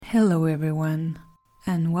Hello everyone,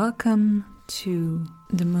 and welcome to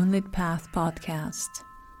the Moonlit Path podcast,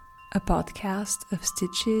 a podcast of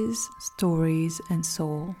stitches, stories, and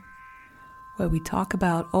soul, where we talk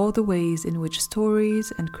about all the ways in which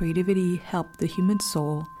stories and creativity help the human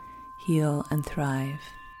soul heal and thrive.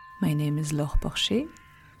 My name is Laure Porcher,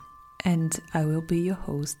 and I will be your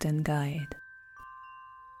host and guide.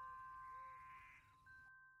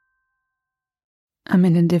 I'm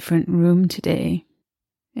in a different room today.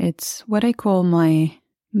 It's what I call my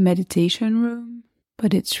meditation room,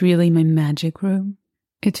 but it's really my magic room.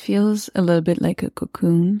 It feels a little bit like a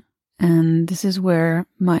cocoon, and this is where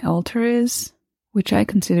my altar is, which I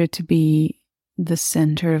consider to be the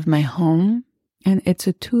center of my home. And it's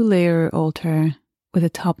a 2-layer altar with a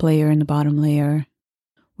top layer and a bottom layer,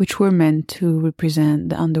 which were meant to represent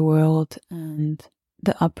the underworld and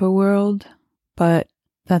the upper world, but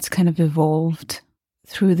that's kind of evolved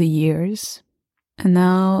through the years. And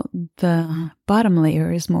now the bottom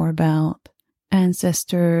layer is more about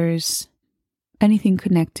ancestors, anything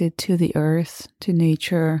connected to the earth, to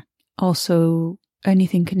nature, also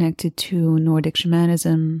anything connected to Nordic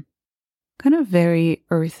shamanism, kind of very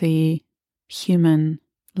earthy, human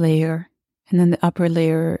layer. And then the upper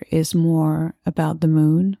layer is more about the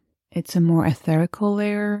moon. It's a more etherical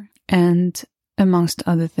layer. And amongst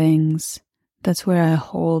other things, that's where I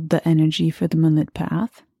hold the energy for the Moonlit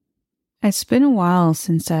Path. It's been a while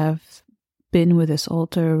since I've been with this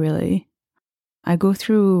altar, really. I go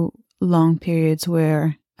through long periods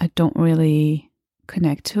where I don't really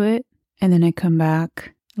connect to it. And then I come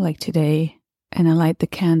back, like today, and I light the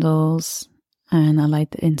candles and I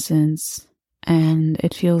light the incense. And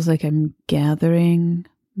it feels like I'm gathering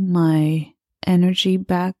my energy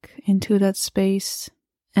back into that space.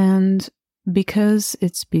 And because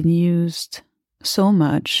it's been used so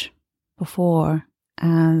much before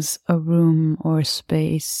as a room or a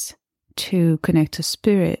space to connect to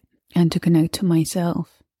spirit and to connect to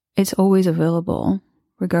myself, it's always available,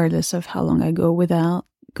 regardless of how long I go without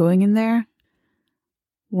going in there.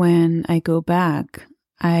 When I go back,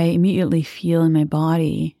 I immediately feel in my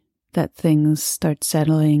body that things start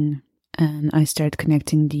settling and I start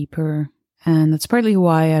connecting deeper. And that's partly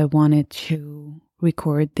why I wanted to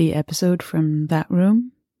record the episode from that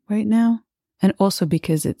room right now. And also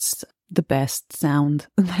because it's the best sound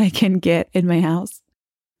that I can get in my house.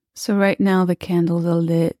 So right now the candles are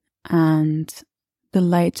lit and the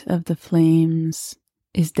light of the flames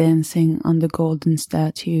is dancing on the golden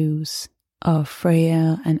statues of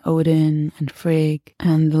Freya and Odin and Frigg,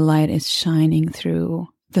 and the light is shining through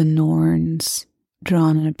the Norns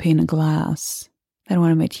drawn on a pane of glass that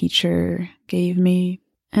one of my teacher gave me,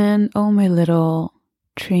 and all my little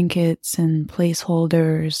trinkets and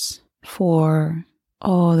placeholders for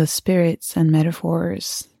all the spirits and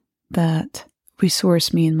metaphors that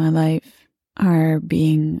resource me in my life are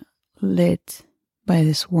being lit by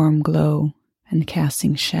this warm glow and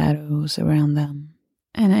casting shadows around them.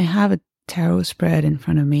 And I have a tarot spread in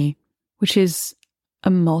front of me, which is a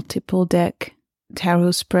multiple deck tarot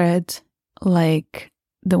spread, like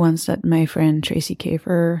the ones that my friend Tracy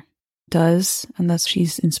Kafer does, and that's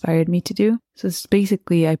she's inspired me to do. So it's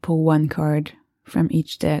basically I pull one card from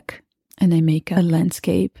each deck and I make a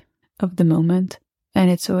landscape of the moment.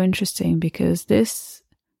 And it's so interesting because this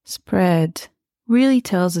spread really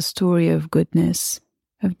tells a story of goodness,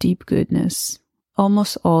 of deep goodness.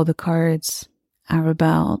 Almost all the cards are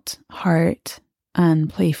about heart and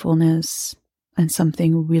playfulness and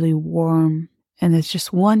something really warm. And there's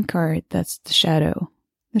just one card that's the shadow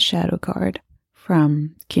card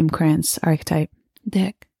from Kim Krantz archetype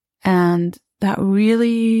deck. And that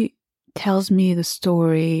really tells me the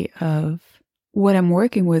story of what I'm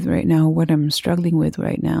working with right now, what I'm struggling with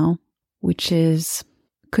right now, which is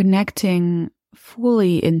connecting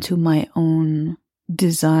fully into my own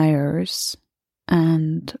desires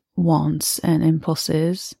and wants and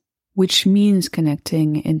impulses, which means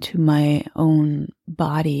connecting into my own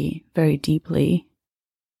body very deeply.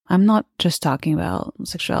 I'm not just talking about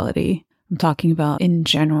sexuality. I'm talking about in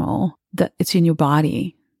general that it's in your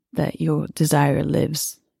body that your desire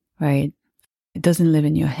lives, right? It doesn't live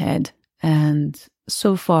in your head. And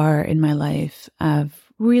so far in my life,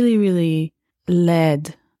 I've really, really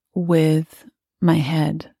led with my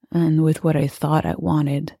head and with what I thought I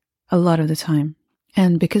wanted a lot of the time.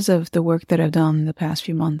 And because of the work that I've done the past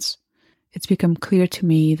few months, it's become clear to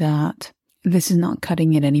me that this is not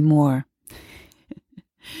cutting it anymore.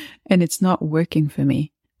 And it's not working for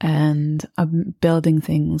me. And I'm building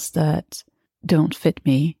things that don't fit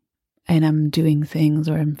me. And I'm doing things,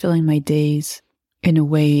 or I'm filling my days in a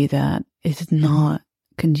way that is not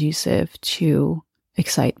conducive to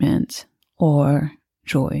excitement or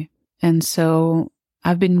joy. And so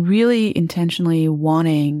I've been really intentionally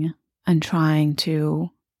wanting and trying to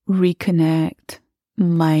reconnect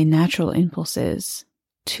my natural impulses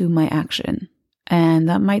to my action. And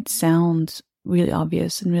that might sound really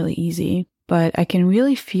obvious and really easy, but I can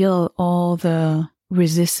really feel all the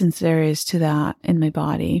resistance there is to that in my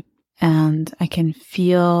body. And I can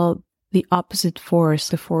feel the opposite force,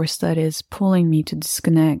 the force that is pulling me to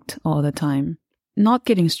disconnect all the time. Not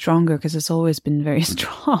getting stronger because it's always been very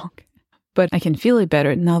strong, but I can feel it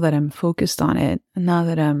better now that I'm focused on it. And now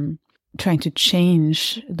that I'm trying to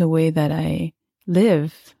change the way that I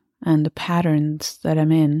live and the patterns that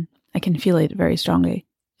I'm in, I can feel it very strongly.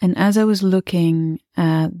 And as I was looking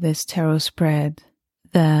at this tarot spread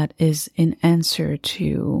that is in answer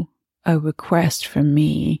to a request from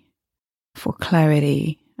me for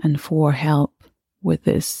clarity and for help with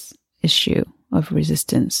this issue of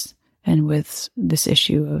resistance and with this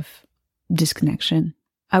issue of disconnection,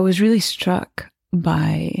 I was really struck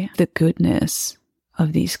by the goodness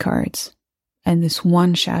of these cards. And this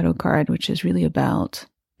one shadow card, which is really about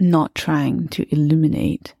not trying to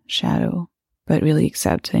illuminate shadow, but really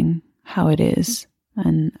accepting how it is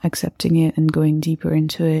and accepting it and going deeper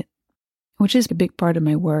into it, which is a big part of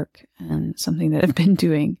my work and something that I've been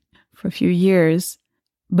doing for a few years.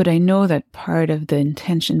 But I know that part of the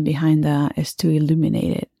intention behind that is to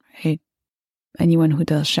illuminate it, right? Anyone who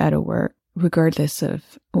does shadow work, regardless of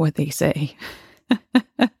what they say,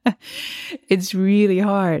 it's really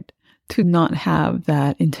hard to not have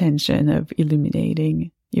that intention of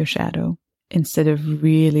illuminating your shadow instead of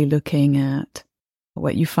really looking at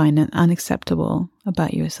what you find unacceptable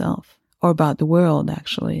about yourself or about the world.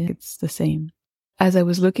 Actually, it's the same. As I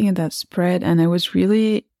was looking at that spread, and I was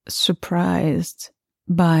really surprised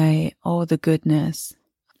by all the goodness.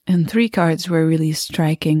 And 3 cards were really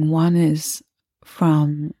striking. One is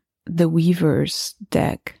from the Weaver's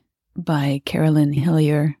deck by Carolyn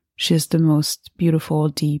Hillier. She's the most beautiful,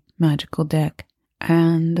 deep, magical deck.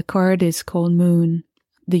 And the card is called Moon,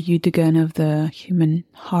 the Yudogan of the human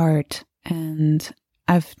heart. And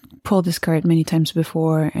I've pulled this card many times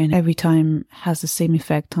before, and every time has the same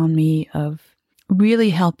effect on me of really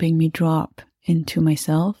helping me drop into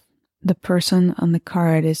myself. The person on the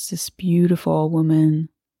card is this beautiful woman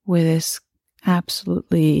with this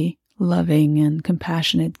absolutely loving and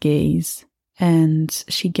compassionate gaze. And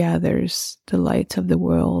she gathers the light of the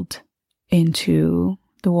world into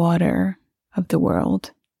the water of the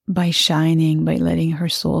world. By shining, by letting her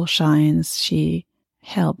soul shine, she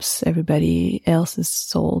helps everybody else's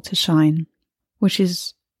soul to shine, which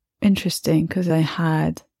is interesting because I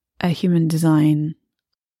had a human design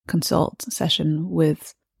consult session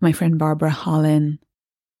with my friend Barbara Holland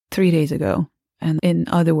 3 days ago. And in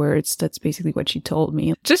other words, that's basically what she told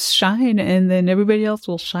me. Just shine and then everybody else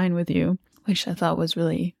will shine with you, which I thought was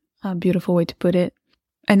really a beautiful way to put it.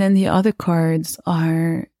 And then the other cards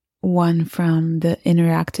are one from the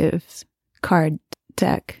interactive card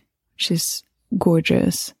deck, which is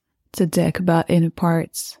gorgeous. It's a deck about inner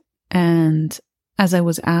parts. And as I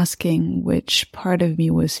was asking which part of me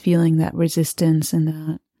was feeling that resistance and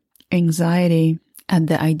that anxiety at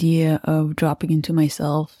the idea of dropping into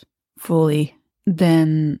myself fully,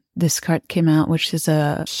 then this card came out, which is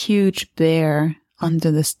a huge bear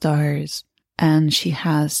under the stars. And she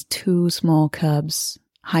has 2 small cubs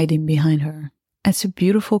hiding behind her. It's a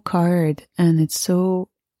beautiful card, and it's so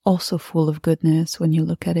also full of goodness when you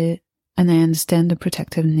look at it. And I understand the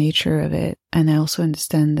protective nature of it, and I also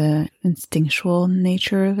understand the instinctual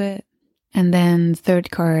nature of it. And then the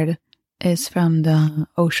third card is from the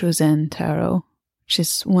Osho Zen Tarot, which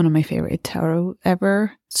is one of my favorite tarot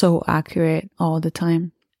ever. So accurate all the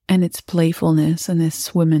time. And it's playfulness and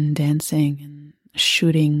this woman dancing and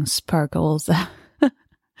shooting sparkles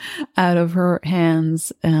out of her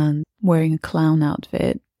hands and wearing a clown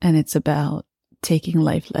outfit. And it's about taking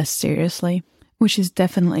life less seriously, which is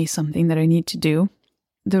definitely something that I need to do.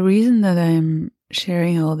 The reason that I'm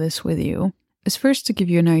sharing all this with you is first to give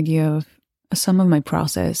you an idea of some of my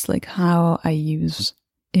process, like how I use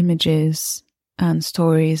images and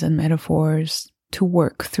stories and metaphors to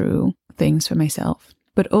work through things for myself.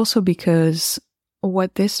 But also because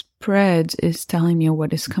what this spread is telling me, or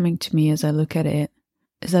what is coming to me as I look at it,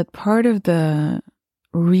 is that part of the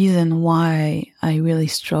reason why I really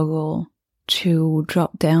struggle to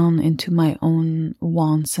drop down into my own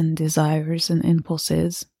wants and desires and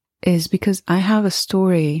impulses is because I have a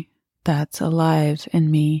story that's alive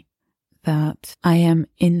in me that I am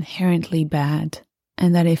inherently bad,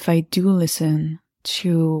 and that if I do listen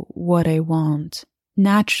to what I want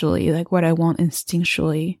naturally, like what I want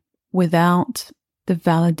instinctually, without the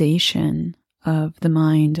validation of the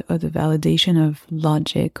mind or the validation of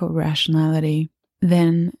logic or rationality,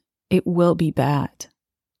 then it will be bad.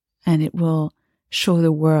 And it will show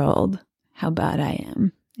the world how bad I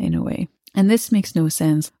am, in a way. And this makes no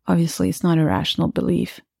sense. Obviously, it's not a rational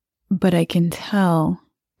belief. But I can tell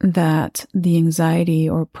that the anxiety,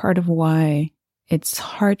 or part of why it's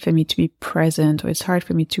hard for me to be present, or it's hard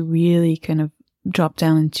for me to really kind of drop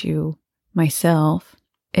down into myself,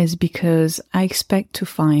 is because I expect to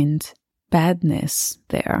find badness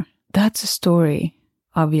there. That's a story,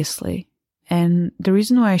 obviously. And the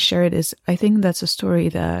reason why I share it is I think that's a story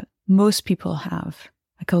that most people have.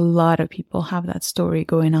 Like a lot of people have that story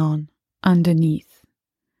going on underneath.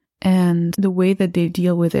 And the way that they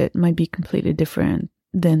deal with it might be completely different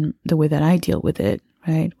than the way that I deal with it,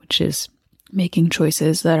 right? Which is making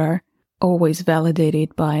choices that are always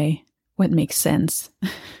validated by what makes sense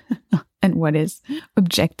and what is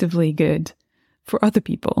objectively good for other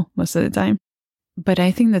people most of the time. But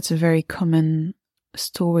I think that's a very common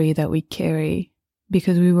story that we carry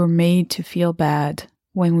because we were made to feel bad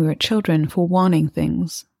when we were children for wanting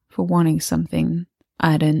things, for wanting something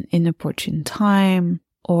at an inopportune time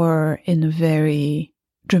or in a very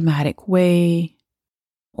dramatic way,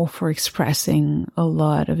 or for expressing a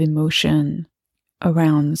lot of emotion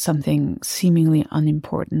around something seemingly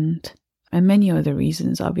unimportant. And many other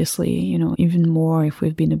reasons, obviously, even more if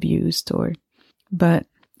we've been abused but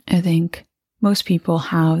I think most people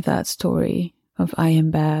have that story of I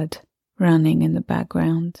am bad running in the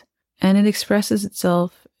background. And it expresses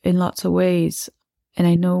itself in lots of ways. And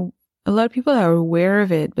I know a lot of people are aware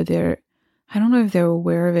of it, but I don't know if they're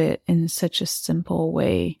aware of it in such a simple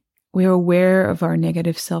way. We are aware of our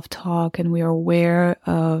negative self-talk, and we are aware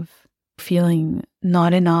of feeling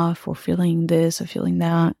not enough or feeling this or feeling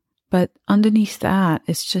that. But underneath that,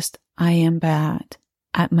 it's just, I am bad.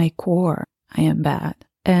 At my core, I am bad.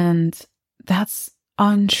 And that's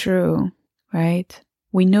untrue, right?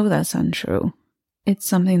 We know that's untrue. It's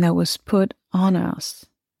something that was put on us.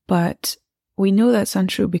 But we know that's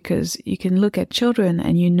untrue because you can look at children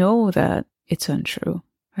and you know that it's untrue,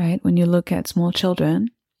 right? When you look at small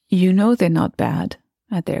children, you know they're not bad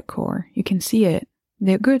at their core. You can see it.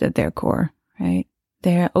 They're good at their core, right?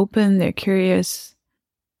 They're open, they're curious.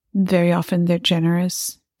 Very often they're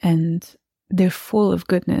generous and they're full of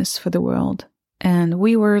goodness for the world. And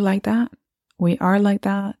we were like that. We are like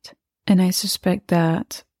that. And I suspect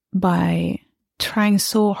that by trying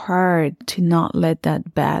so hard to not let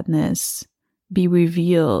that badness be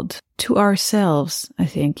revealed to ourselves, I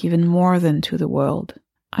think, even more than to the world.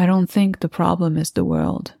 I don't think the problem is the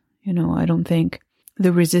world. I don't think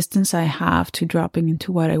the resistance I have to dropping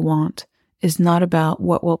into what I want is not about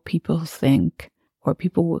what will people think or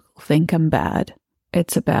people will think I'm bad.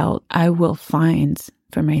 It's about I will find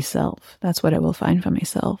for myself. That's what I will find for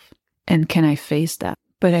myself. And can I face that?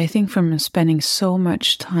 But I think from spending so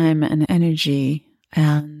much time and energy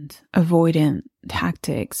and avoidant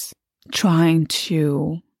tactics trying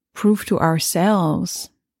to prove to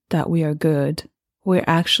ourselves that we are good, we're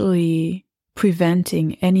actually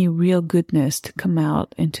preventing any real goodness to come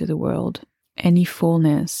out into the world, any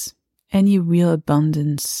fullness, any real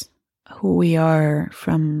abundance, who we are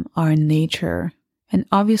from our nature. And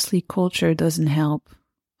obviously culture doesn't help.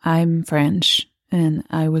 I'm French and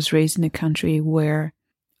I was raised in a country where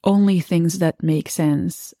only things that make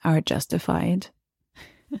sense are justified.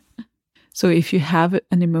 So if you have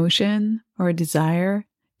an emotion or a desire,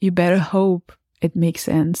 you better hope it makes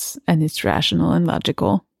sense and it's rational and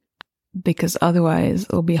logical, because otherwise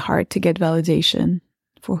it'll be hard to get validation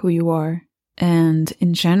for who you are. And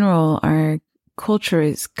in general, our culture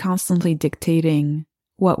is constantly dictating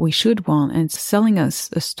what we should want and selling us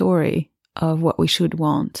a story of what we should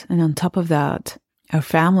want. And on top of that, our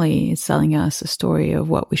family is selling us a story of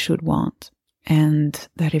what we should want. And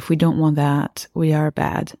that if we don't want that, we are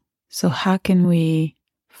bad. So how can we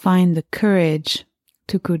find the courage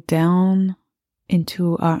to go down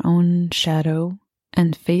into our own shadow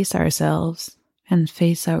and face ourselves and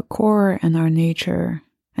face our core and our nature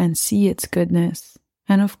and see its goodness?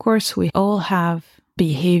 And of course, we all have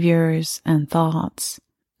behaviors and thoughts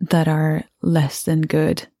that are less than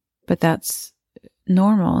good, but that's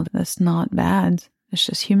normal. That's not bad. It's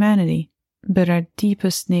just humanity. But our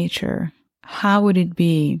deepest nature, how would it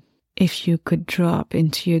be if you could drop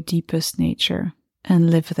into your deepest nature and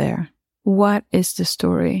live there? What is the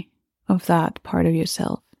story of that part of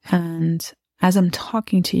yourself? And as I'm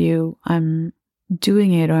talking to you, I'm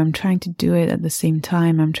doing it, or I'm trying to do it at the same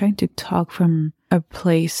time. I'm trying to talk from a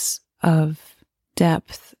place of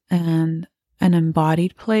depth and an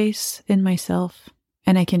embodied place in myself.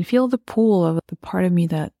 And I can feel the pull of the part of me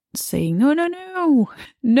that saying, no, no, no,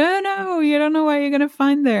 no, no, you don't know what you're going to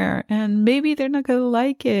find there. And maybe they're not going to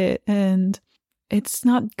like it. And it's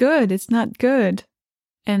not good. It's not good.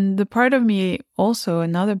 And the part of me also,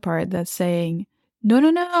 another part that's saying, no, no,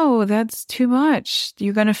 no, that's too much.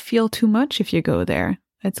 You're going to feel too much if you go there.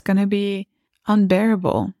 It's going to be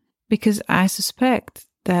unbearable. Because I suspect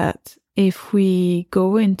that if we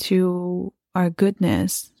go into our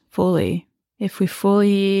goodness fully, if we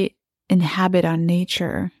fully inhabit our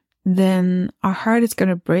nature, then our heart is going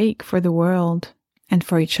to break for the world and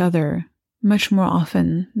for each other much more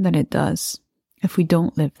often than it does if we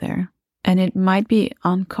don't live there. And it might be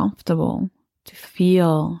uncomfortable to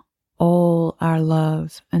feel all our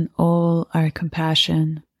love and all our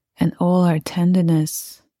compassion and all our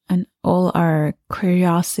tenderness and all our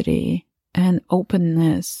curiosity and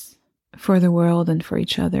openness for the world and for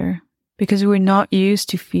each other. Because we're not used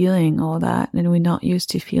to feeling all that, and we're not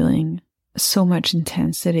used to feeling so much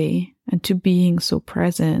intensity and to being so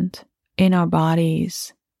present in our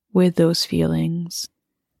bodies with those feelings.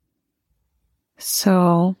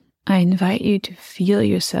 So I invite you to feel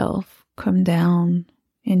yourself come down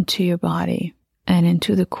into your body and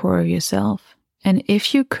into the core of yourself. And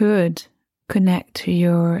if you could connect to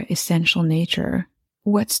your essential nature,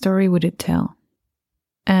 what story would it tell?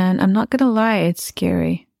 And I'm not going to lie, it's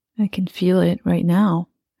scary. I can feel it right now.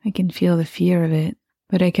 I can feel the fear of it.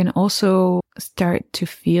 But I can also start to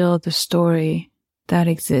feel the story that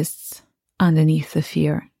exists underneath the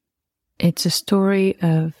fear. It's a story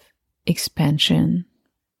of expansion.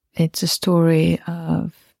 It's a story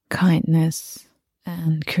of kindness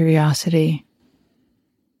and curiosity.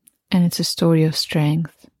 And it's a story of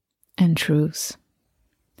strength and truth.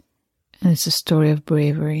 And it's a story of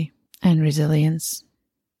bravery and resilience.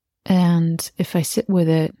 And if I sit with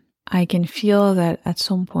it, I can feel that at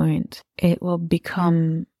some point it will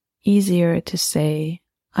become easier to say,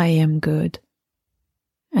 I am good.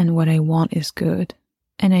 And what I want is good.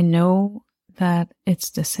 And I know that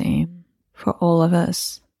it's the same for all of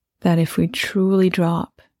us, that if we truly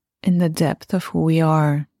drop in the depth of who we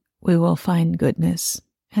are, we will find goodness.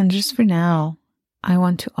 And just for now, I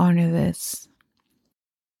want to honor this.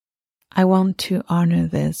 I want to honor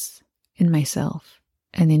this in myself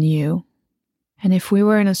and in you. And if we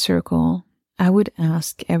were in a circle, I would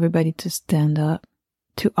ask everybody to stand up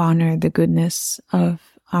to honor the goodness of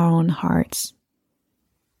our own hearts.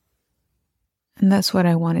 And that's what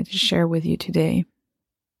I wanted to share with you today.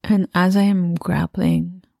 And as I am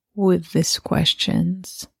grappling with these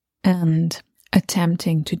questions and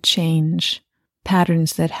attempting to change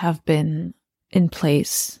patterns that have been in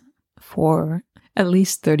place for at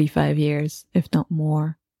least 35 years, if not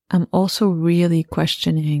more, I'm also really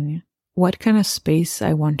questioning what kind of space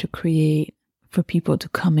I want to create for people to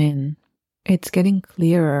come in. It's getting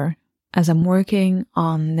clearer as I'm working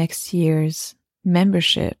on next year's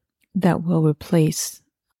membership that will replace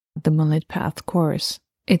the Moonlit Path course.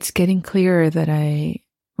 It's getting clearer that I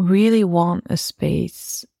really want a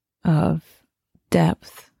space of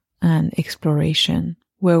depth and exploration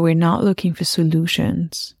where we're not looking for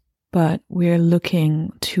solutions, but we're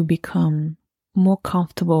looking to become more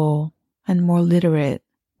comfortable and more literate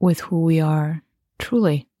with who we are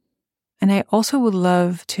truly. And I also would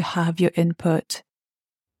love to have your input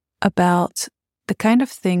about the kind of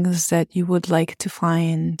things that you would like to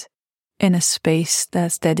find in a space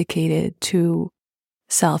that's dedicated to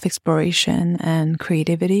self-exploration and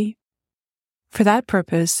creativity. For that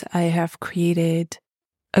purpose, I have created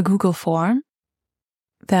a Google form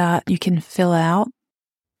that you can fill out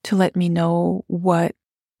to let me know what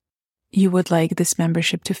you would like this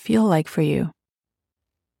membership to feel like for you.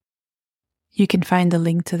 You can find the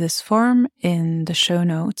link to this form in the show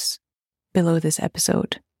notes below this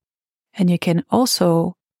episode. And you can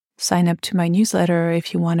also sign up to my newsletter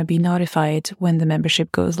if you want to be notified when the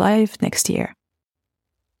membership goes live next year.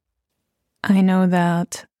 I know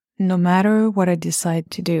that no matter what I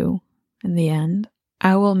decide to do in the end,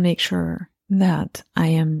 I will make sure that I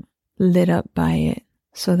am lit up by it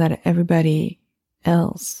so that everybody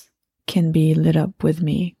else can be lit up with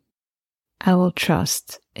me. I will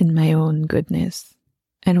trust in my own goodness.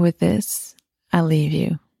 And with this, I'll leave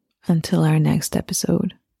you until our next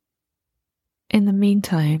episode. In the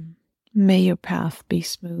meantime, may your path be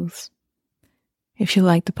smooth. If you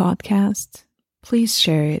like the podcast, please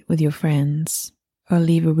share it with your friends or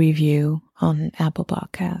leave a review on Apple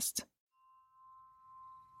Podcast.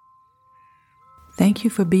 Thank you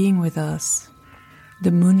for being with us.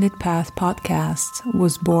 The Moonlit Path podcast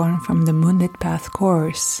was born from the Moonlit Path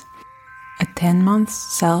course, a 10-month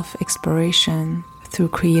self-exploration through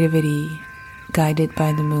creativity guided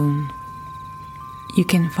by the moon. You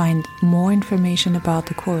can find more information about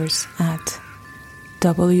the course at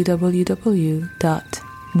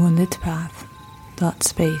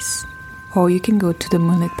www.moonlitpath.space, or you can go to the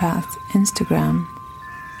Moonlit Path Instagram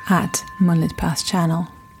at Moonlit Path Channel.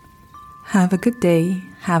 Have a good day,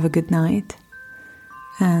 have a good night,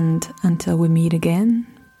 and until we meet again,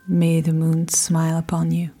 may the moon smile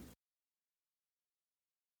upon you.